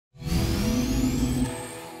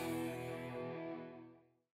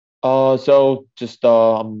So just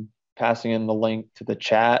I'm passing in the link to the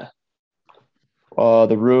chat.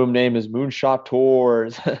 The room name is Moonshot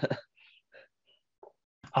Tours.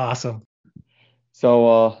 Awesome.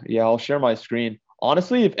 So yeah, I'll share my screen.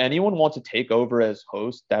 Honestly, if anyone wants to take over as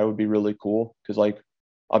host, that would be really cool because like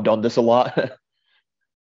I've done this a lot.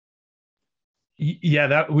 Yeah,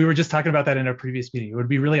 that we were just talking about that in a previous meeting. It would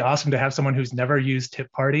be really awesome to have someone who's never used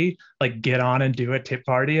Tip.Party like get on and do a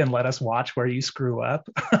Tip.Party and let us watch where you screw up.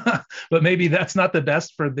 But maybe that's not the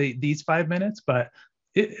best for these 5 minutes. But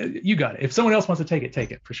you got it. If someone else wants to take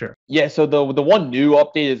it for sure. Yeah, so the one new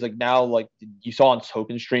update is like now like you saw on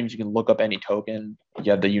token streams, you can look up any token.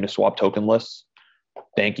 You have the Uniswap token list.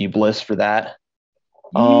 Thank you, Bliss, for that.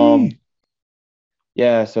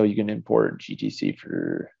 Yeah, so you can import GTC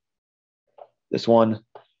for this one.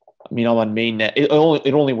 I mean, I'm on mainnet. It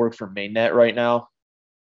only works for mainnet right now.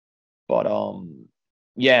 But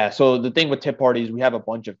yeah. So the thing with Tip.Party is we have a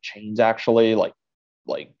bunch of chains actually,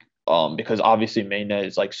 because obviously mainnet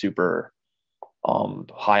is like super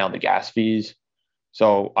high on the gas fees.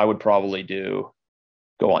 So I would probably go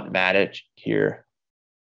on Matic here.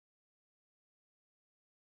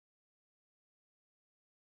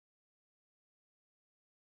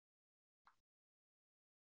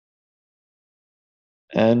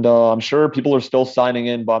 And I'm sure people are still signing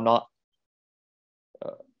in, but I'm not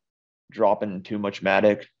dropping too much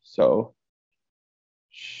Matic, so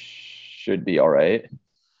should be all right.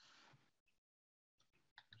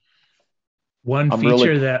 One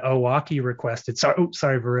feature that Owaki requested.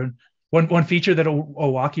 Sorry, Varun. One feature that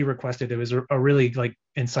Owaki requested that was a really like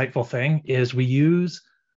insightful thing is we use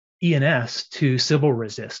ENS to Sybil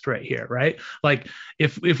resist right here, right? Like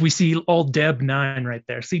if we see all Deb9 right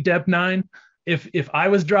there, see Deb9. If I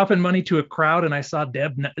was dropping money to a crowd and I saw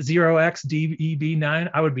Deb 0x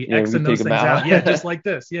DEB9, I would be Xing those things out. Yeah, just like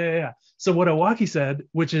this. Yeah. So what Owaki said,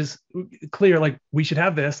 which is clear, like we should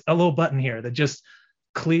have this, a little button here that just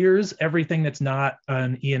clears everything that's not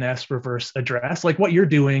an ENS reverse address, like what you're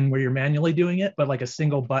doing where you're manually doing it, but like a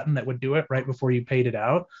single button that would do it right before you paid it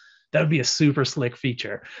out. That would be a super slick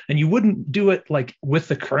feature. And you wouldn't do it like with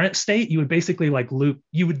the current state. You would basically like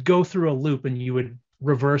you would go through a loop and you would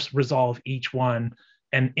reverse resolve each one,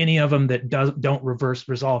 and any of them that don't reverse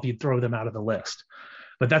resolve, you'd throw them out of the list.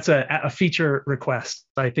 But that's a feature request.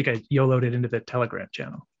 I think I YOLO'd it into the Telegram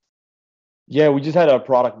channel. Yeah, we just had a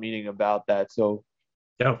product meeting about that. So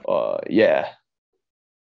yeah.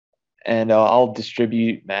 And I'll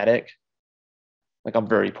distribute Matic. Like I'm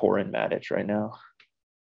very poor in Matic right now.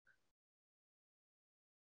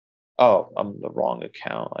 Oh, I'm the wrong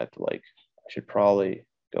account. I should probably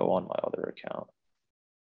go on my other account.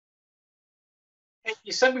 Hey,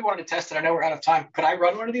 you said we wanted to test it. I know we're out of time. Could I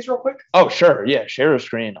run one of these real quick? Oh, sure. Yeah, share a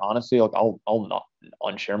screen. Honestly, like I'll not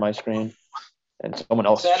unshare my screen and someone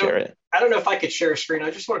else share it. I don't know if I could share a screen.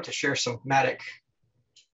 I just wanted to share some Matic.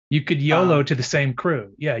 You could YOLO to the same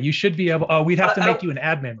crew. Yeah, you should be able. Oh, we'd have to make you an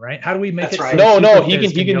admin, right? How do we make it? Right. No, he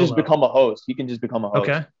can just become a host. He can just become a host.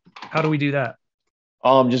 Okay. How do we do that?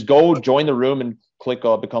 Just go join the room and click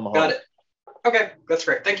become a host. Got it. Okay, that's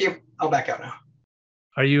great. Thank you. I'll back out now.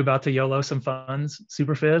 Are you about to YOLO some funds,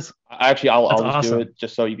 Super Fizz? Actually, I'll just do it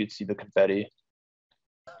just so you can see the confetti.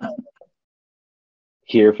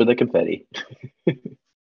 Here for the confetti.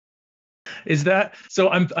 Is that so?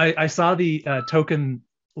 I saw the token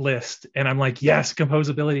list and I'm like, yes,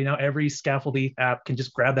 composability. Now every Scaffold ETH app can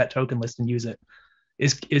just grab that token list and use it.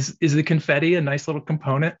 Is the confetti a nice little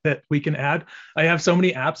component that we can add? I have so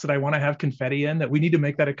many apps that I want to have confetti in that we need to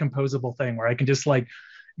make that a composable thing where I can just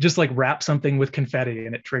wrap something with confetti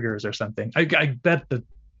and it triggers or something. I bet the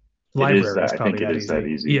library is probably that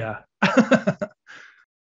easy. Yeah.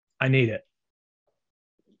 I need it.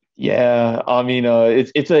 Yeah, I mean,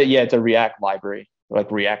 it's a React library, like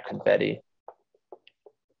React confetti.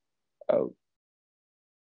 Oh,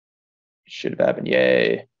 should have happened.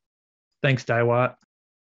 Yay! Thanks, Daiwat.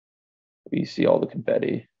 We see all the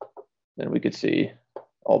confetti, then we could see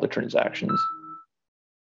all the transactions.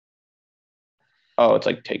 Oh, it's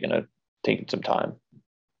like taking some time.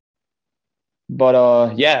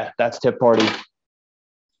 But yeah, that's Tip.Party.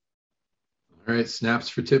 All right, snaps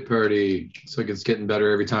for Tip.Party. Looks like it's getting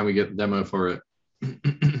better every time we get the demo for it.